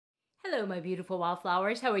Hello, my beautiful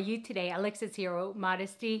wildflowers. How are you today? Alexis here,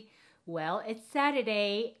 Modesty. Well, it's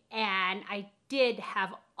Saturday, and I did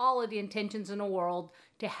have all of the intentions in the world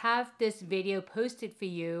to have this video posted for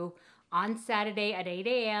you on Saturday at 8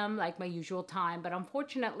 a.m. like my usual time, but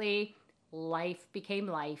unfortunately, life became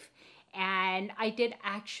life, and I did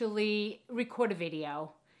actually record a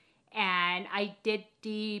video. And I did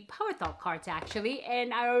the Power Thought cards actually,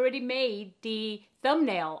 and I already made the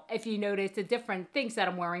thumbnail. If you notice the different things that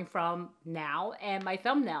I'm wearing from now and my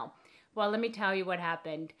thumbnail. Well, let me tell you what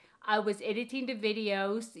happened. I was editing the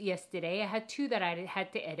videos yesterday. I had two that I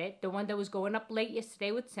had to edit. The one that was going up late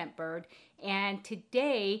yesterday with Scentbird. And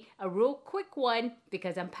today, a real quick one,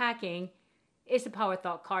 because I'm packing, is the Power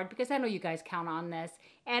Thought card, because I know you guys count on this.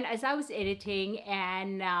 And as I was editing,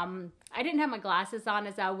 and I didn't have my glasses on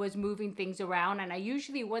as I was moving things around, and I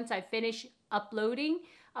usually, once I finish uploading,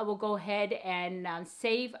 I will go ahead and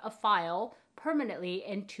save a file permanently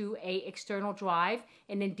into a external drive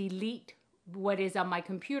and then delete what is on my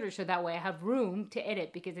computer, so that way I have room to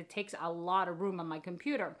edit, because it takes a lot of room on my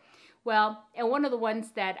computer. Well, and one of the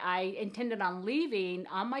ones that I intended on leaving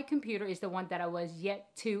on my computer is the one that I was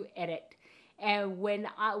yet to edit. And when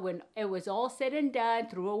it was all said and done,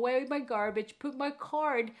 threw away my garbage, put my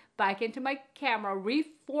card back into my camera,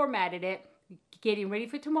 reformatted it, getting ready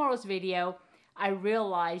for tomorrow's video, I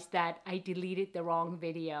realized that I deleted the wrong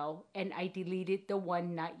video, and I deleted the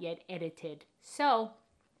one not yet edited. So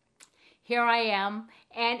here I am,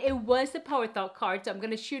 and it was the Power Thought card, so I'm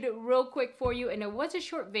going to shoot it real quick for you, and it was a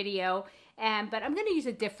short video, but I'm going to use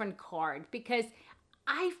a different card, because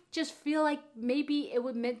I just feel like maybe it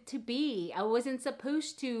was meant to be. I wasn't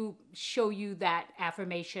supposed to show you that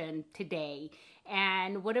affirmation today.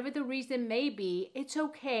 And whatever the reason may be, it's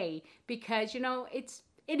okay, because, you know, it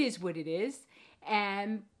is what it is.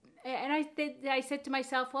 And I said to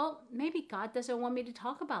myself, well, maybe God doesn't want me to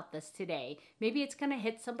talk about this today. Maybe it's going to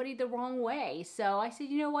hit somebody the wrong way. So I said,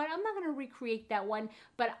 you know what? I'm not going to recreate that one,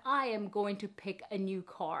 but I am going to pick a new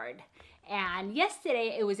card. And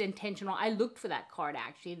yesterday it was intentional. I looked for that card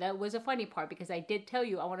actually. That was a funny part, because I did tell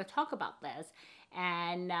you I want to talk about this.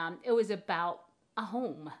 And it was about a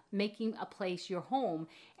home, making a place your home.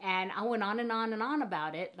 And I went on and on and on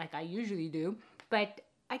about it, like I usually do. But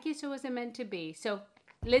I guess it wasn't meant to be. So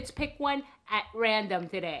let's pick one at random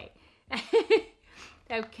today.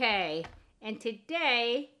 Okay. And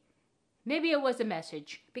today, maybe it was a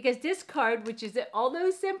message. Because this card, which is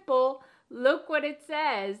although simple, look what it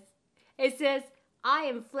says. It says, I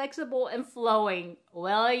am flexible and flowing.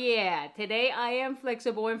 Well, yeah, today I am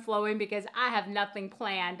flexible and flowing, because I have nothing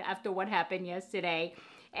planned after what happened yesterday.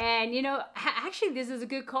 And, you know, actually this is a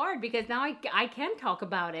good card, because now I can talk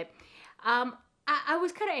about it. I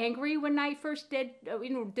was kind of angry when I first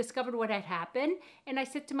discovered what had happened. And I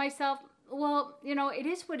said to myself, well, you know, it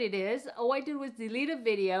is what it is. All I did was delete a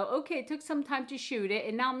video. Okay, it took some time to shoot it,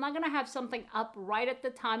 and now I'm not going to have something up right at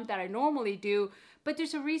the time that I normally do, but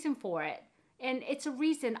there's a reason for it. And it's a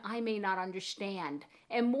reason I may not understand.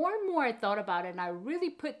 And more I thought about it, and I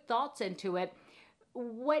really put thoughts into it.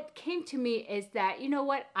 What came to me is that, you know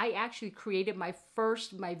what, I actually created my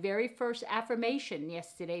very first affirmation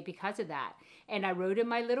yesterday because of that. And I wrote in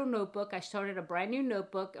my little notebook. I started a brand new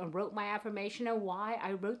notebook and wrote my affirmation and why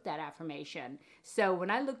I wrote that affirmation. So when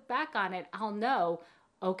I look back on it, I'll know,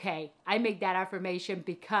 okay, I made that affirmation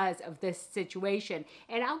because of this situation.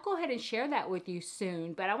 And I'll go ahead and share that with you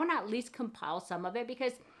soon, but I want to at least compile some of it,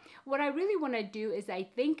 because what I really want to do is I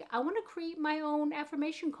want to create my own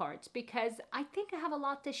affirmation cards, because I think I have a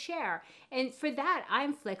lot to share. And for that,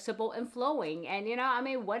 I'm flexible and flowing. And, you know, I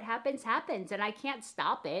mean, what happens, happens, and I can't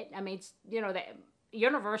stop it. I mean, it's, you know, the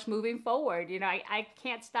universe moving forward. You know, I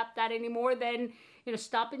can't stop that any more than, you know,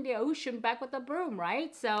 stopping the ocean back with a broom,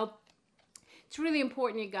 right? So it's really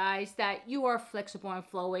important, you guys, that you are flexible and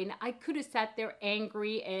flowing. I could have sat there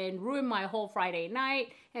angry and ruined my whole Friday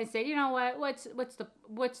night and said, you know what, what's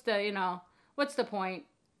the point?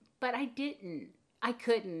 But I didn't. I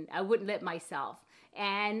couldn't. I wouldn't let myself.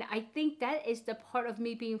 And I think that is the part of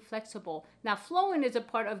me being flexible. Now, flowing is a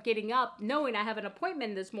part of getting up, knowing I have an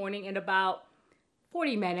appointment this morning in about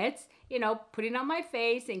 40 minutes, you know, putting on my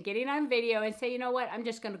face and getting on video and say, you know what, I'm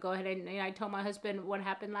just going to go ahead and, you know, I told my husband what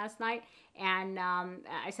happened last night. And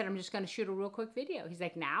I said, I'm just going to shoot a real quick video. He's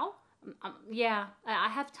like, now? Yeah, I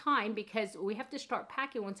have time, because we have to start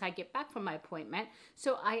packing once I get back from my appointment.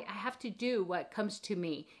 So I have to do what comes to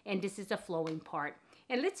me. And this is the flowing part.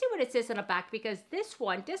 And let's see what it says on the back, because this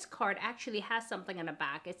card actually has something on the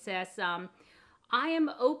back. It says, I am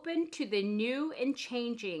open to the new and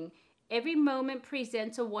changing. Every moment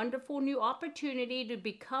presents a wonderful new opportunity to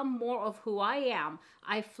become more of who I am.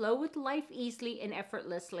 I flow with life easily and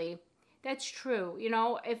effortlessly. That's true. You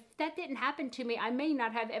know, if that didn't happen to me, I may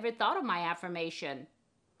not have ever thought of my affirmation,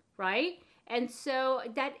 right? And so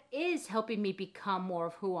that is helping me become more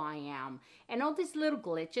of who I am. And all these little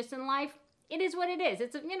glitches in life, it is what it is.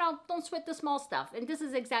 It's, you know, don't sweat the small stuff. And this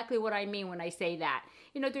is exactly what I mean when I say that.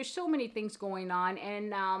 You know, there's so many things going on.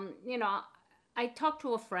 And, you know, I talked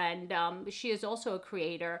to a friend. She is also a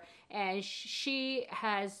creator. And she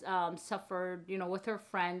has suffered, you know, with her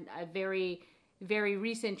friend, a very, very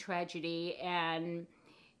recent tragedy. And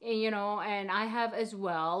you know, and I have as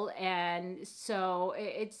well. And so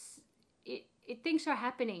things are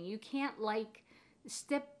happening. You can't like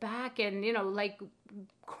step back and, you know, like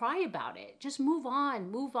cry about it. Just move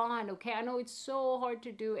on, okay? I know it's so hard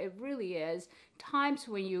to do. It really is. Times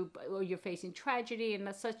when you're facing tragedy and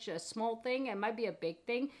that's such a small thing, it might be a big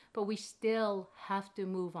thing, but we still have to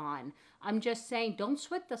move on. I'm just saying, don't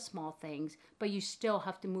sweat the small things, but you still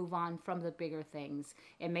have to move on from the bigger things.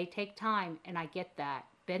 It may take time, and I get that.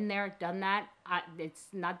 Been there, done that. It's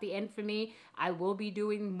not the end for me. I will be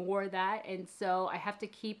doing more of that. And so I have to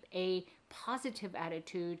keep a positive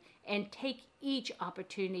attitude and take each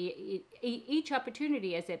opportunity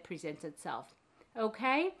as it presents itself.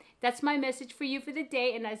 Okay, that's my message for you for the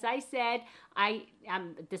day. And as I said,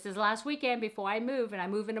 this is last weekend before I move, and I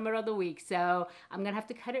move in the middle of the week, so I'm gonna have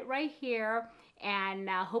to cut it right here. And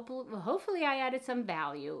hopefully I added some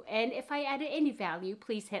value. And if I added any value,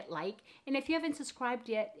 please hit like. And if you haven't subscribed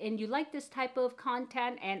yet and you like this type of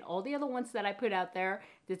content and all the other ones that I put out there,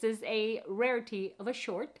 this is a rarity of a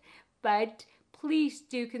short, but please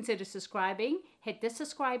do consider subscribing. Hit the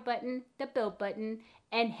subscribe button, the bell button,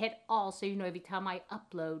 and hit all so you know every time I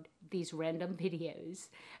upload these random videos.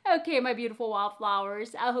 Okay, my beautiful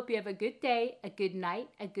wildflowers, I hope you have a good day, a good night,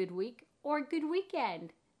 a good week, or a good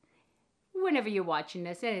weekend. Whenever you're watching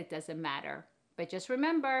this, and it doesn't matter. But just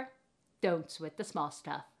remember, don't sweat the small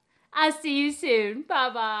stuff. I'll see you soon.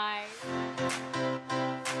 Bye-bye.